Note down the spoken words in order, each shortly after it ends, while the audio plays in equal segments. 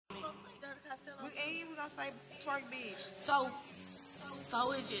gonna say twerk bitch. So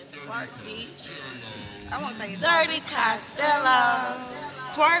it's just twerk bitch. I won't say Durdy Costello.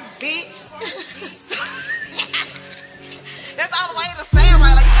 Twerk bitch. That's all the way to say it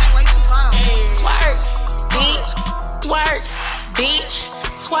right, like you can't wait too long. Twerk bitch. Twerk bitch.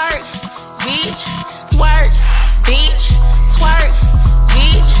 Twerk bitch. Twerk bitch. Twerk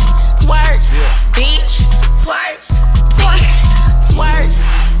bitch. Twerk bitch. Twerk. Twerk. Twerk.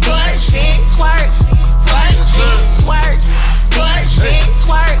 Bitch. Twerk. Twerk. Twerk. Bitch.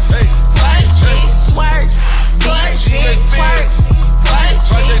 Twerk. Twerk. Twerk. Bitch. Twerk. Twerk.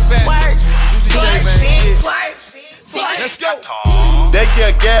 Twerk. Let's go. That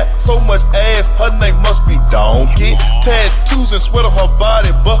girl got so much ass, her name must be Donkey. Tattoos and sweat on her body,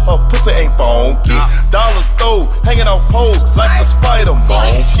 but her pussy ain't funky. Dollars though, hanging on poles like a spider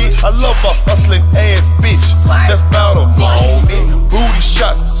monkey. I love a hustling ass bitch, that's bout a monkey. Booty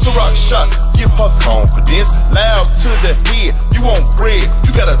shots, Ciroc shots, give her confidence. Loud to the head, you want bread,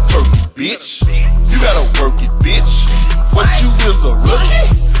 you gotta twerk it, bitch. You gotta work it, bitch. What you is a rookie?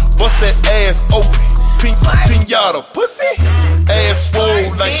 Bust that ass open. Pinata pussy, ass swole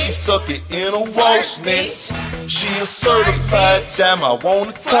like she stuck it in a wasp nest. She a certified dime, I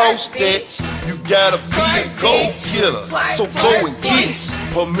wanna toast that. You gotta be a go-getter, so go and get it.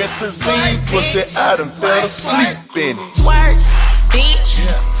 Promethazine pussy, I done fell asleep in it. Twerk, bitch,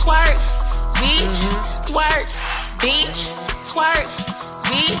 twerk, bitch, twerk, bitch, twerk,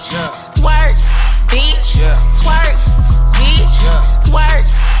 bitch, twerk, bitch, twerk, bitch, twerk,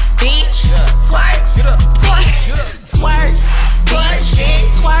 bitch, twerk. Get up, twerk, get up, twerk, bitch,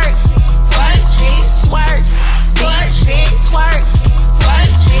 twerk, twerk, twerk, bitch, twerk,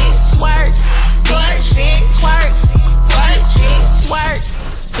 twerk, twerk, bitch, twerk, twerk, twerk,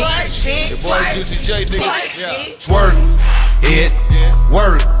 bitch, Your boy Juicy J, nigga. Twerk it,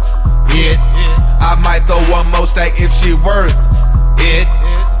 work it. I might throw one more stack if she worth it.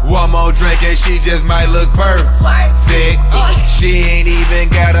 One more drink and she just might look perfect. She ain't even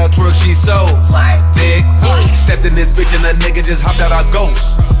got a twerk, she so thick. Stepped in this bitch and a nigga just hopped out our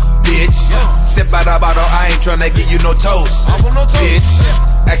ghost. Bitch, sip out a bottle, I ain't tryna give you no toast. Bitch,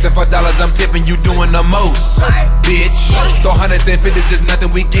 asking for dollars, I'm tipping, you doing the most. Bitch, throw hundreds and fifties, is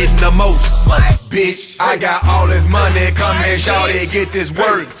nothing, we getting the most. Bitch, I got all this money, come here, shawty, get this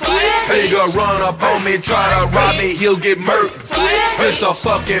work. Nigga run up on me, try to rob me, he'll get murked. This a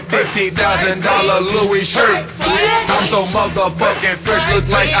fucking $15,000 Louis shirt. I'm so motherfucking fresh, look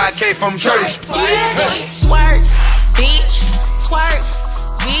like I came from church. Twerk, bitch, twerk,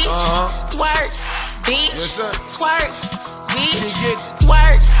 bitch, twerk, bitch, twerk, bitch,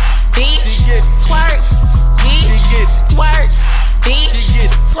 twerk, bitch, twerk, bitch, twerk, bitch,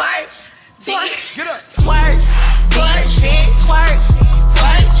 twerk, bitch, Get up. twerk, bitch, twerk,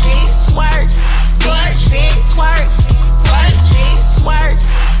 twerk, twerk, bitch, twerk, twerk, twerk, bitch, twerk, twerk,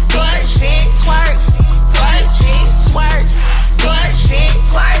 twerk, bitch,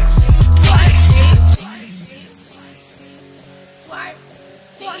 twerk, twerk,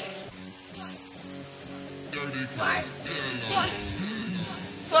 twerk,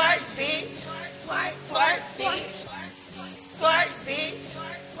 bitch, twerk, bitch, twerk, bitch,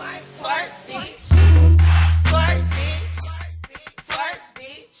 twerk, bitch, twerk, bitch, twerk,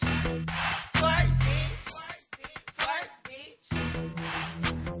 bitch, twerk, bitch, twerk, bitch.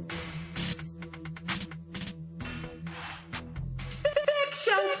 Fix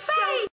your face.